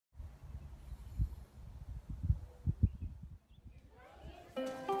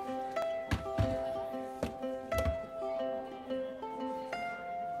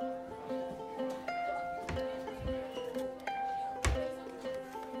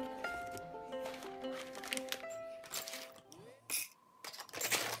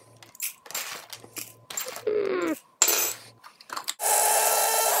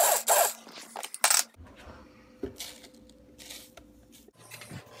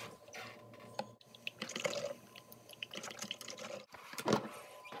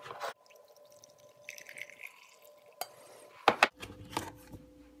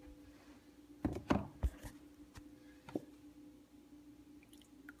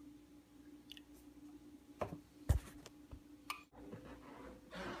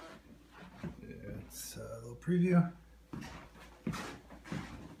preview.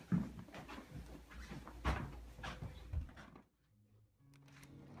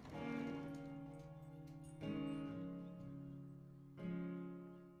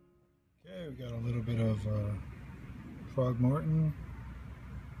 Okay, we got a little bit of Frogmorton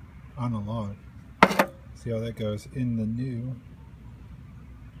on the log. See how that goes in the new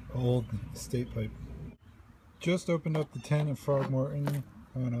old state pipe. Just opened up the tin of Frogmorton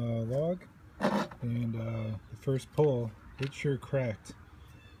on a log, and the first pull, it sure cracked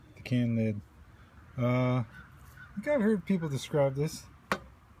the can lid. I think I've heard people describe this,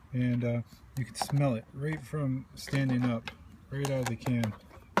 and you can smell it right from standing up, right out of the can.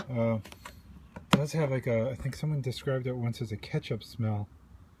 It does have like a, I think someone described it once as a ketchup smell.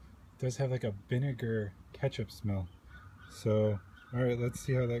 It does have like a vinegar ketchup smell. So, alright, let's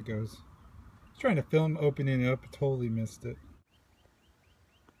see how that goes. I was trying to film opening it up, totally missed it.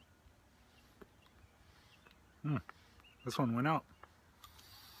 This one went out.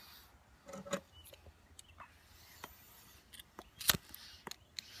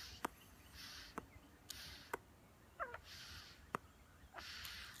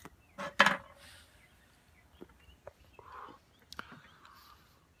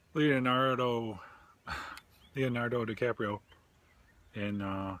 Leonardo DiCaprio in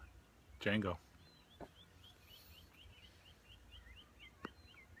Django.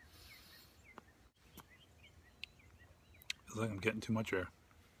 Feels like I'm getting too much air.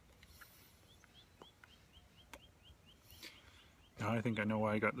 Now I think I know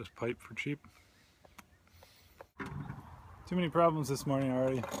why I got this pipe for cheap. Too many problems this morning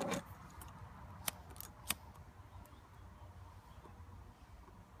already.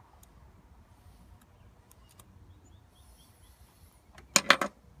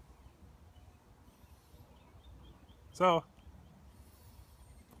 So,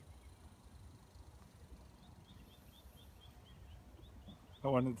 I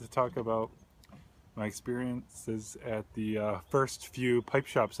wanted to talk about my experiences at the first few pipe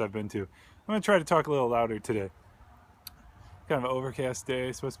shops I've been to. I'm going to try to talk a little louder today. Kind of an overcast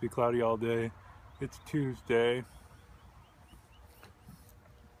day, supposed to be cloudy all day. It's Tuesday.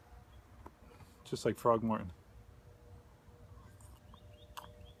 Just like Frogmorton.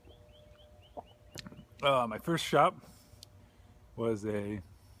 My first shop was I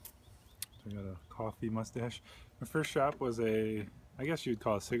got a coffee mustache. My first shop was I guess you'd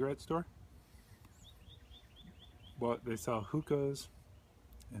call a cigarette store. But they sell hookahs,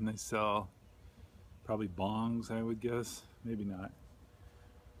 and they sell probably bongs, I would guess. Maybe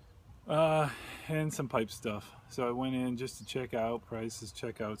not. And some pipe stuff. So I went in just to check out prices,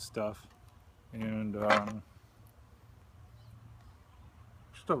 check out stuff. And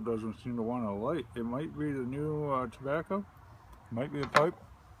stuff doesn't seem to want to light. It might be the new tobacco. Might be a pipe.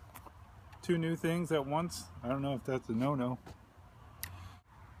 Two new things at once. I don't know if that's a no-no.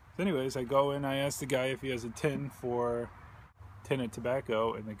 So anyways, I go in, I ask the guy if he has a tin of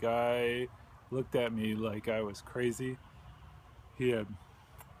tobacco, and the guy looked at me like I was crazy. He had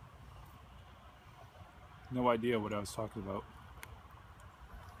no idea what I was talking about.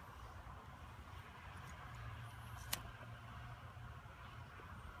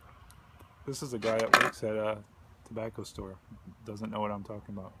 This is a guy that works at a tobacco store. Doesn't know what I'm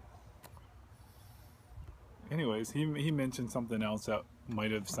talking about. Anyways, he mentioned something else that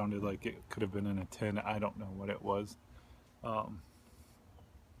might have sounded like it could have been in a tin. I don't know what it was.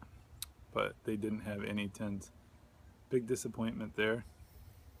 But they didn't have any tins. Big disappointment there.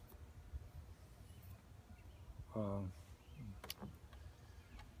 The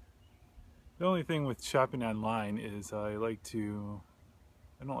only thing with shopping online is I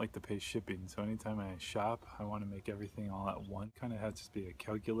don't like to pay shipping. So anytime I shop, I want to make everything all at once. Kind of has to be a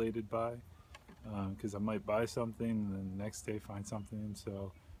calculated buy. Because I might buy something and then the next day find something.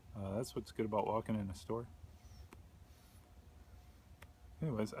 So that's what's good about walking in a store.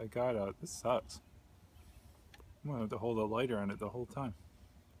 Anyways, this sucks. I'm gonna have to hold a lighter on it the whole time.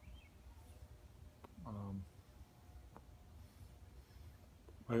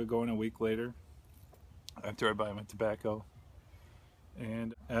 I go in a week later after I buy my tobacco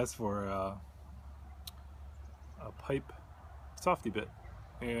and ask for a pipe softy bit,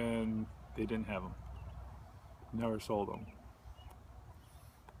 and they didn't have them. Never sold them.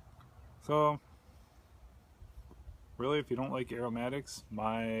 So really, if you don't like aromatics,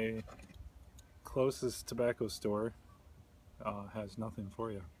 my closest tobacco store has nothing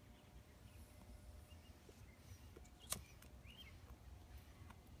for you.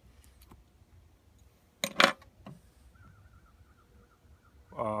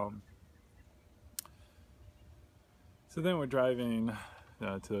 So then we're driving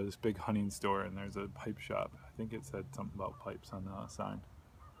to this big hunting store, and there's a pipe shop. I think it said something about pipes on the sign.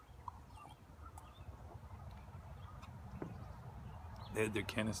 They had their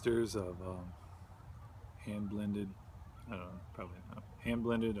canisters of hand blended, I don't know, probably not hand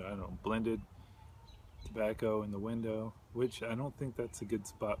blended, I don't know, blended tobacco in the window, which I don't think that's a good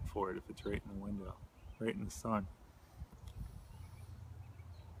spot for it if it's right in the window, right in the sun.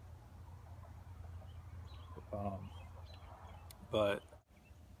 But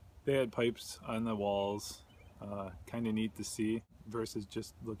they had pipes on the walls, kind of neat to see versus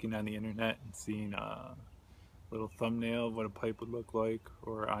just looking on the internet and seeing a little thumbnail of what a pipe would look like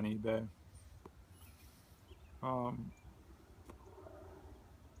or on eBay.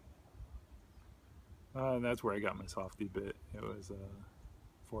 And that's where I got my softy bit. It was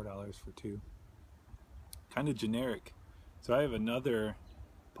 $4 for 2. Kind of generic. So I have another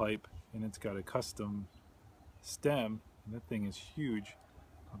pipe and it's got a custom stem, and that thing is huge.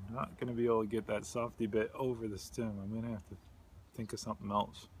 I'm not going to be able to get that softy bit over the stem. I'm going to have to think of something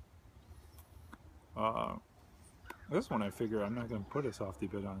else. This one I figure I'm not going to put a softy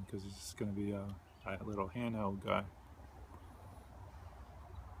bit on because it's just going to be a little handheld guy.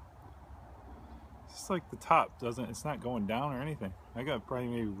 It's just like the top doesn't, it's not going down or anything. I got probably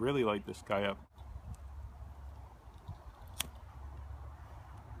maybe really light this guy up.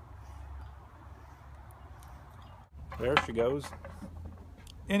 There she goes.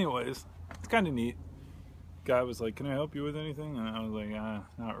 Anyways, it's kind of neat. Guy was like, "Can I help you with anything?" And I was like,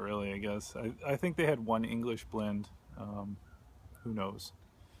 "Not really, I guess." I think they had one English blend. Who knows?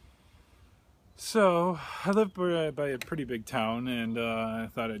 So I live by a pretty big town, and I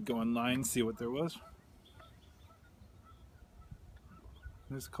thought I'd go online, see what there was.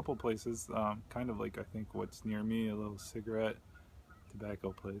 There's a couple places, kind of like I think what's near me, a little cigarette,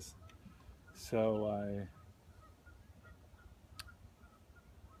 tobacco place. So I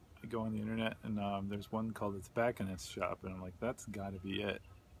go on the internet, and there's one called the Tobacconist Shop, and I'm like, that's got to be it.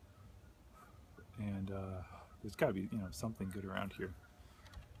 And there's got to be, something good around here.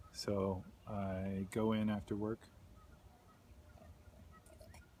 So I go in after work,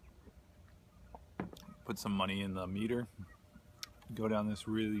 put some money in the meter, go down this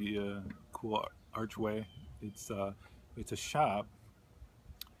really cool archway. It's a shop,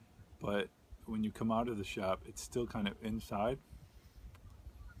 but when you come out of the shop, it's still kind of inside.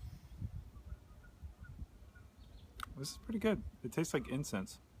 This is pretty good. It tastes like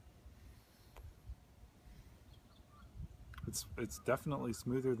incense. It's definitely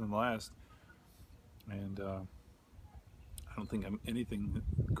smoother than the last, and I don't think anything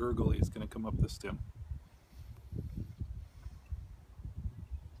gurgly is going to come up the stem.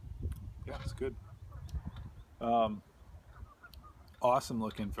 Yeah, it's good. Awesome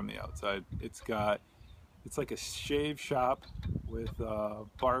looking from the outside. It's like a shave shop with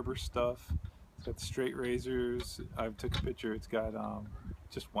barber stuff. It's got straight razors. I took a picture. It's got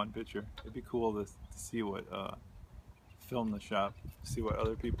just one picture. It'd be cool to see what film the shop, see what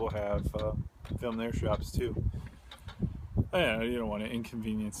other people have film their shops too. You don't want to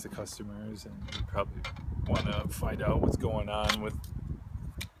inconvenience the customers, and you probably want to find out what's going on with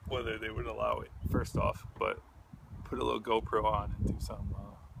whether they would allow it first off, but put a little GoPro on and do some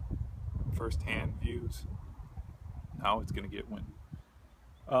first-hand views. Now it's going to get wind.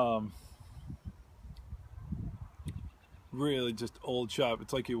 Really just old shop.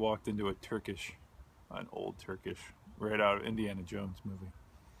 It's like you walked into an old Turkish, right out of Indiana Jones movie.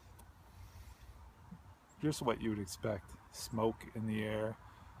 Just what you would expect. Smoke in the air,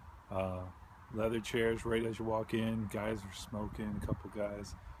 leather chairs right as you walk in, guys are smoking, a couple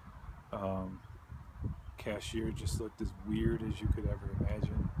guys. Cashier just looked as weird as you could ever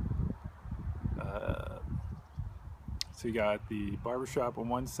imagine. So you got the barbershop on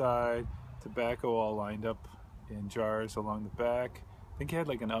one side, tobacco all lined up in jars along the back. I think he had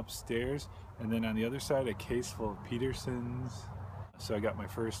like an upstairs, and then on the other side a case full of Petersons. So I got my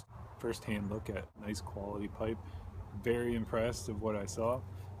first-hand look at nice quality pipe. Very impressed of what I saw.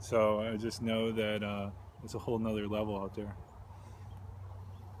 So I just know that it's a whole nother level out there.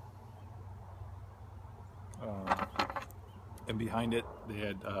 And behind it they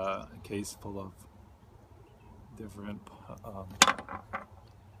had a case full of different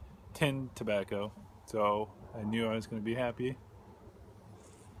tin tobacco. So I knew I was going to be happy.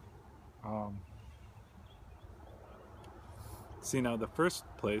 See, now the first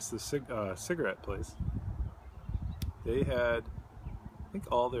place, the cigarette place, they had, I think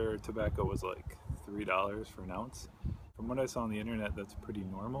all their tobacco was like $3 for an ounce. From what I saw on the internet, that's pretty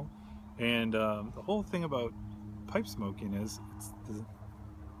normal. And the whole thing about pipe smoking is the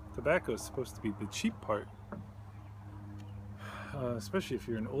tobacco is supposed to be the cheap part. especially if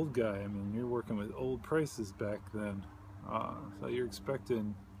you're an old guy. I mean, you're working with old prices back then, so you're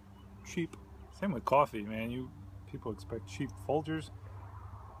expecting cheap. Same with coffee, man. People expect cheap Folgers.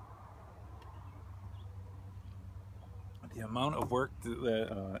 The amount of work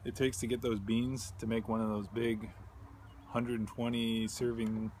that it takes to get those beans to make one of those big 120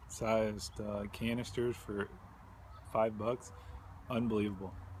 serving sized canisters for $5,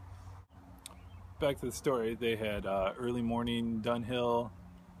 unbelievable. Back to the story, they had early morning Dunhill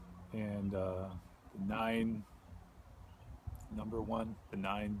and the 9 number one, the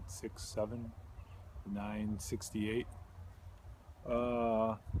 967, the 968,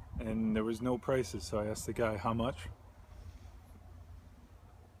 and there was no prices, so I asked the guy how much.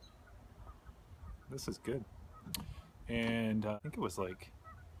 This is good. And I think it was like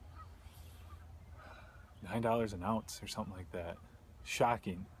 $9 an ounce or something like that.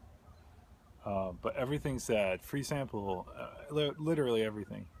 Shocking. But everything said free sample, literally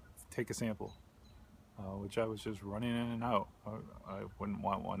everything. Take a sample, which I was just running in and out. I wouldn't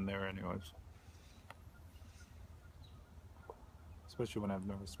want one there anyways, especially when I've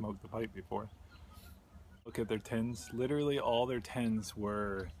never smoked the pipe before. Look at their tins. Literally all their tins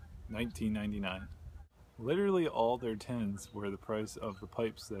were $19.99. Literally all their tins were the price of the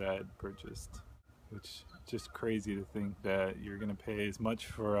pipes that I had purchased, which is just crazy to think that you're going to pay as much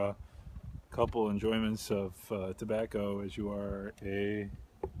for a couple enjoyments of tobacco as you are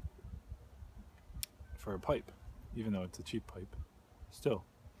for a pipe, even though it's a cheap pipe. Still,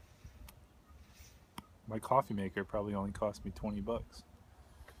 my coffee maker probably only cost me $20.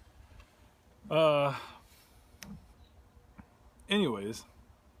 Anyways,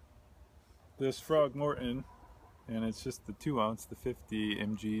 this Frog Morton, and it's just the 2 ounce, the 50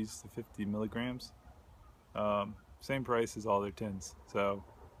 mgs, the 50 milligrams. Same price as all their tins. So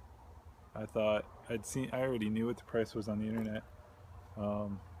I thought I already knew what the price was on the internet.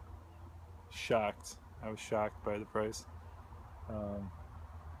 Shocked. I was shocked by the price.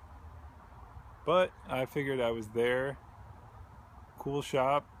 But I figured I was there. Cool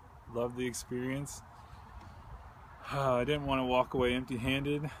shop. Loved the experience. I didn't want to walk away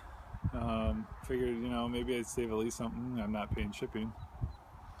empty-handed. Figured, you know, maybe I'd save at least something. I'm not paying shipping,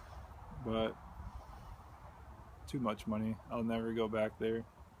 but too much money. I'll never go back there.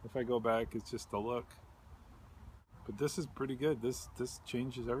 If I go back, it's just a look. But this is pretty good. This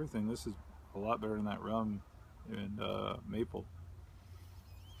changes everything. This is a lot better than that rum and maple.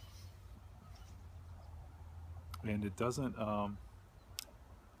 And it doesn't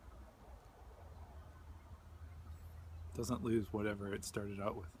lose whatever it started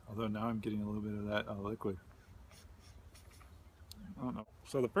out with. Although now I'm getting a little bit of that liquid. I don't know.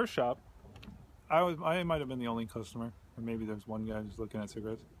 So the first shop, I might have been the only customer, or maybe there's one guy just looking at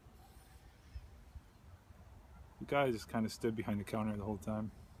cigarettes. The guy just kind of stood behind the counter the whole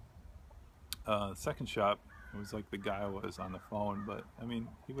time. The second shop, it was like the guy was on the phone, but I mean,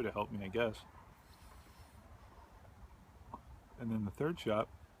 he would have helped me, I guess. And then the third shop,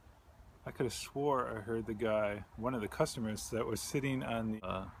 I could have swore I heard the guy, one of the customers that was sitting on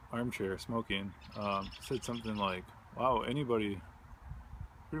the armchair smoking, said something like, "Wow, pretty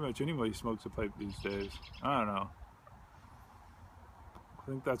much anybody smokes a pipe these days." I don't know. I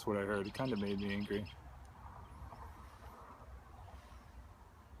think that's what I heard. It kind of made me angry.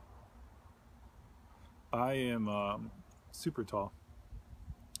 I am super tall,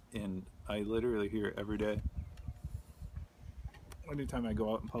 and I literally hear it every day. Anytime I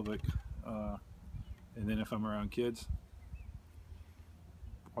go out in public, and then if I'm around kids,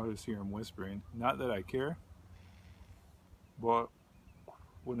 I just hear them whispering. Not that I care, but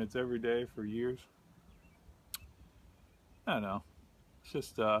when it's every day for years, I don't know. It's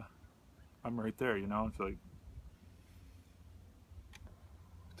just, I'm right there, you know? It's like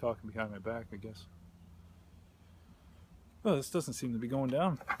talking behind my back, I guess. Well, this doesn't seem to be going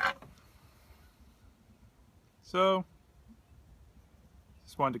down. So,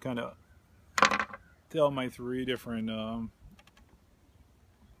 just wanted to kind of tell my 3 different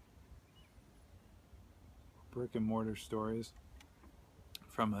brick and mortar stories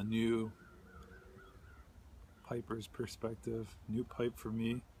from a new piper's perspective. New pipe for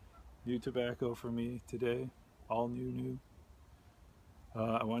me, new tobacco for me today, all new.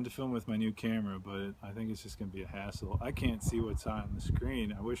 I wanted to film with my new camera, but I think it's just going to be a hassle. I can't see what's on the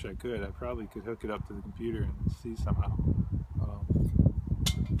screen. I wish I could. I probably could hook it up to the computer and see somehow.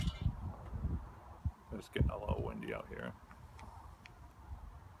 It's getting a little windy out here.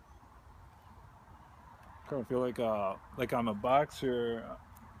 I feel like I'm a boxer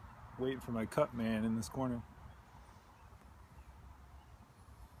waiting for my cut man in this corner.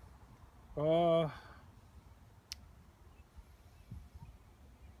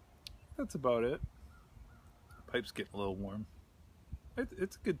 that's about it. Pipe's getting a little warm.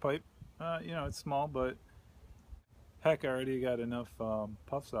 It's a good pipe. You know, it's small, but heck, I already got enough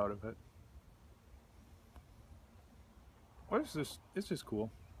puffs out of it. Well, it's just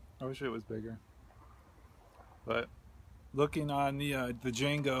cool. I wish it was bigger. But looking on the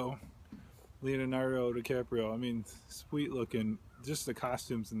Django, Leonardo DiCaprio, I mean, sweet looking. Just the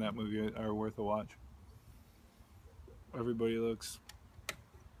costumes in that movie are worth a watch. Everybody looks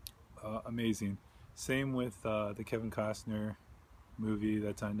amazing. Same with the Kevin Costner movie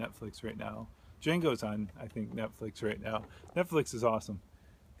that's on Netflix right now. Django's on, I think, Netflix right now. Netflix is awesome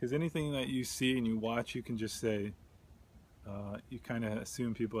because anything that you see and you watch, you can just say, you kind of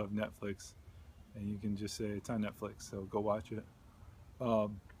assume people have Netflix, and you can just say it's on Netflix, so go watch it.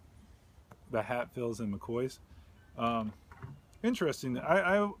 The Hatfields and McCoys. Interesting.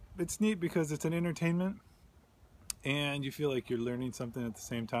 It's neat because it's an entertainment, and you feel like you're learning something at the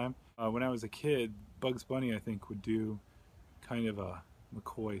same time. When I was a kid, Bugs Bunny, I think, would do kind of a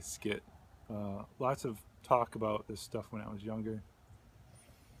McCoy skit. Lots of talk about this stuff when I was younger.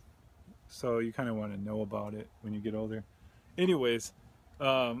 So you kind of want to know about it when you get older. Anyways,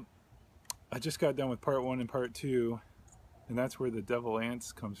 I just got done with part 1 and part 2, and that's where the Devil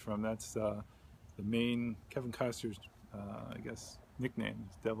Ants comes from. That's the main Kevin Costner's, I guess, nickname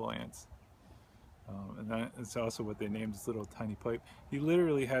is Devil Ants. And that's also what they named his little tiny pipe. He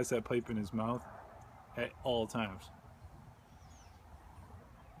literally has that pipe in his mouth at all times.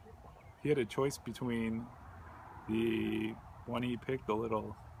 He had a choice between the one he picked, the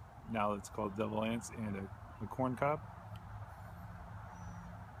little, now it's called Devil Ants, and a corn cob.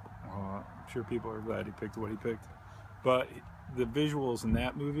 I'm sure people are glad he picked what he picked. But the visuals in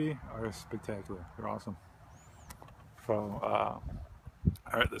that movie are spectacular. They're awesome. So,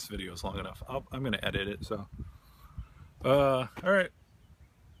 alright, this video is long enough. I'm going to edit it, so. Alright.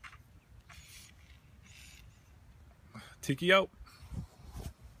 Tiki out.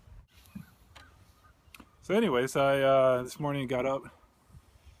 So anyways, I this morning got up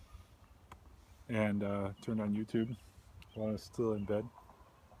and turned on YouTube while I was still in bed.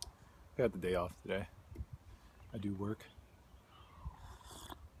 I got the day off today. I do work.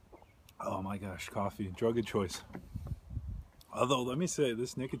 Oh my gosh, coffee, drug of choice. Although, let me say,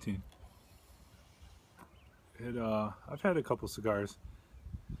 this nicotine, I've had a couple cigars.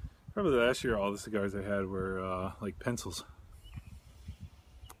 Probably last year, all the cigars I had were like pencils.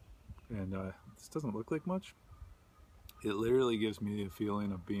 And this doesn't look like much. It literally gives me the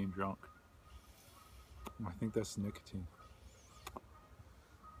feeling of being drunk. I think that's nicotine.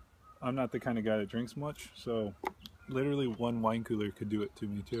 I'm not the kind of guy that drinks much, so literally one wine cooler could do it to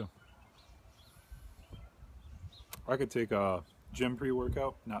me too. I could take a gym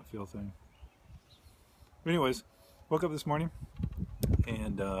pre-workout, not feel a thing. But anyways, woke up this morning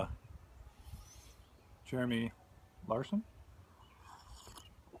and Jeremy Larson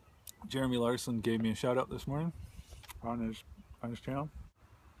gave me a shout out this morning on his channel.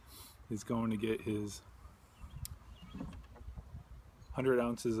 He's going to get his 100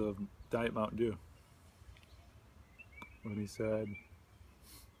 ounces of Diet Mountain Dew. When he said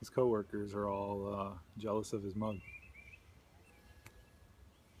his coworkers are all jealous of his mug.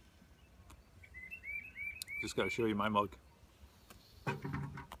 Just got to show you my mug.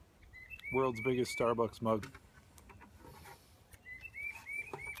 World's biggest Starbucks mug.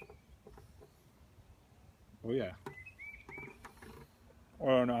 Oh yeah. I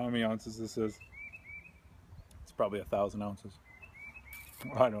don't know how many ounces this is. It's probably 1,000 ounces.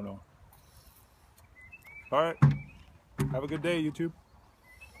 I don't know. Alright. Have a good day, YouTube.